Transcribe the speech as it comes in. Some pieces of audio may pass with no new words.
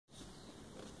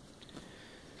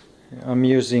I'm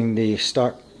using the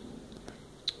stock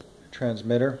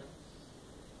transmitter.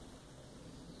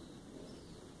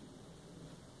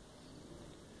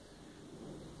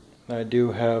 I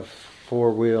do have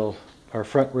four-wheel or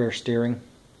front rear steering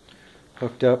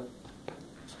hooked up.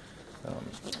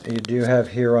 You do have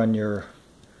here on your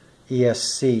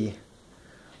ESC,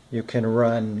 you can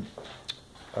run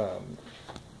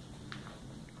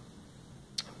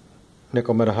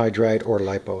nickel metal hydride or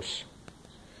lipos.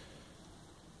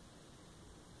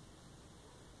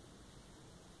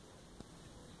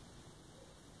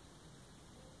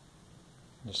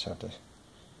 Just have to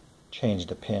change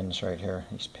the pins right here,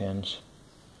 these pins.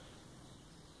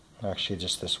 Actually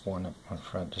just this one up on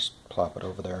front, just plop it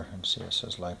over there and see it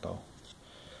says lipo.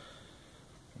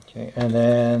 Okay, and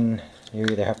then you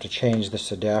either have to change this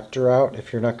adapter out.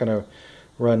 If you're not going to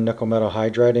run nickel metal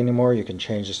hydride anymore, you can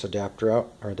change this adapter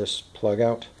out, or this plug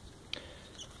out,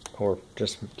 or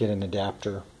just get an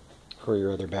adapter for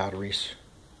your other batteries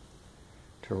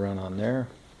to run on there.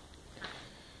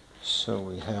 So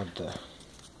we have the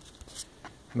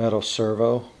metal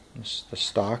servo, this is the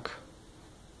stock.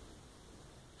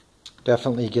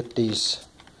 Definitely get these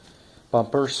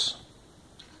bumpers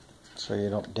so you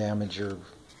don't damage your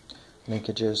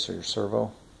linkages or your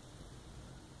servo.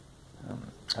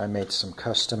 I made some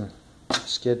custom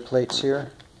skid plates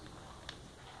here.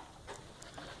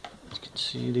 As you can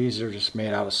see, these are just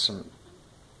made out of some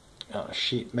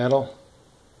sheet metal,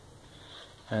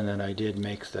 and then I did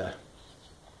make the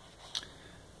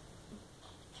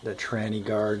tranny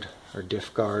guard or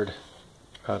diff guard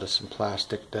out of some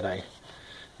plastic that I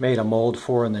made a mold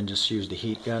for and then just used a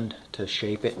heat gun to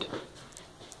shape it.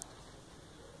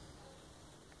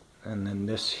 And then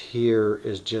this here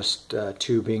is just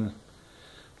tubing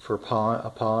for a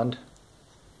pond,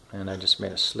 and I just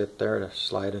made a slit there to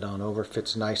slide it on over.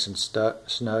 Fits nice and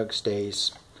snug,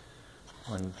 stays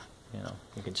when, you know,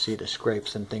 you can see the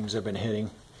scrapes and things I've been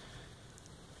hitting.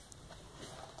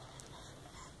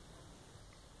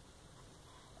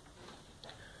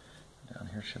 Down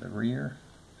here to the rear,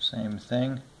 same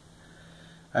thing.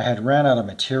 I had ran out of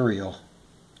material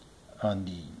on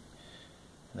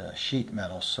the sheet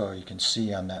metal, so you can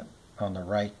see on that on the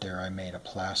right there I made a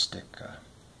plastic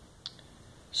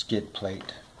skid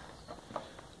plate,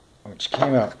 which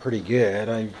came out pretty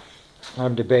good.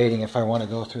 I'm debating if I want to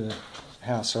go through the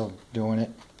hassle of doing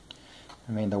it.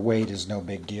 I mean, the weight is no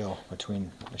big deal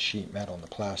between the sheet metal and the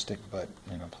plastic, but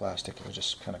you know, plastic, it was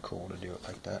just kind of cool to do it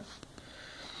like that.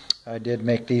 I did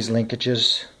make these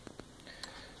linkages,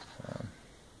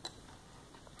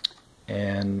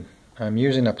 and I'm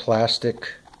using a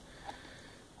plastic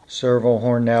servo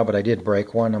horn now, but I did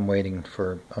break one. I'm waiting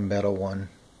for a metal one,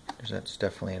 because that's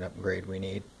definitely an upgrade we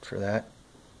need for that.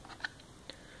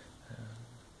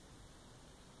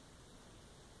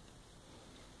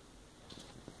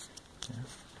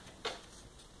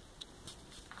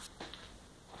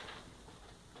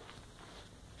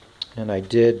 And I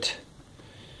did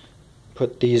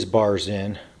put these bars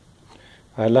in.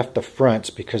 I left the fronts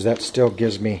because that still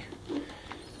gives me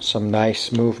some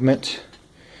nice movement,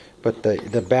 but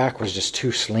the back was just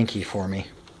too slinky for me.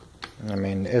 I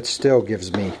mean, it still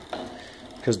gives me,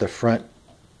 because the front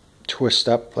twists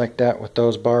up like that with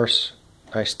those bars,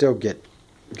 I still get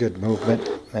good movement,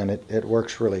 and it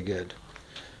works really good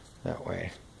that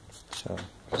way. So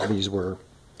these were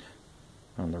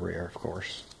on the rear, of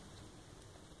course.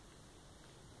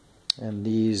 And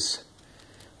these,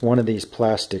 one of these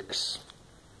plastics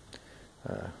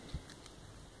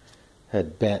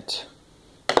had bent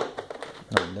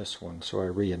on this one, so I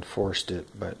reinforced it.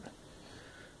 But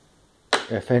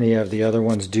if any of the other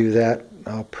ones do that,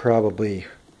 I'll probably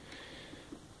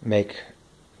make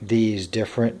these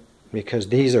different, because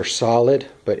these are solid,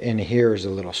 but in here is a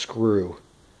little screw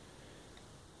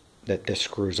that this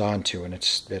screws onto, and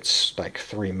it's like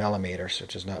 3 millimeters,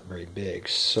 which is not very big.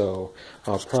 So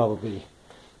I'll probably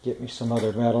get me some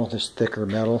other metal, this thicker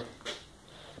metal,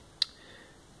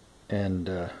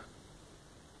 and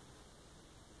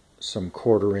some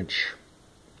 1/4 inch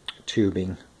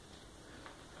tubing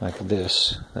like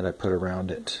this that I put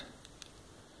around it,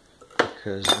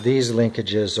 because these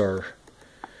linkages are,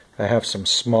 I have some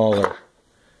smaller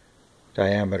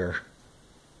diameter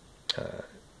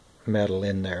metal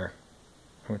in there,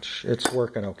 which it's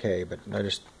working okay, but I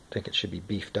just think it should be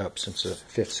beefed up since it's a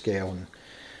 5th scale and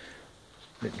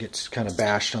it gets kind of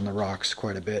bashed on the rocks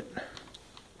quite a bit.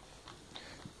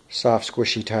 Soft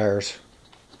squishy tires.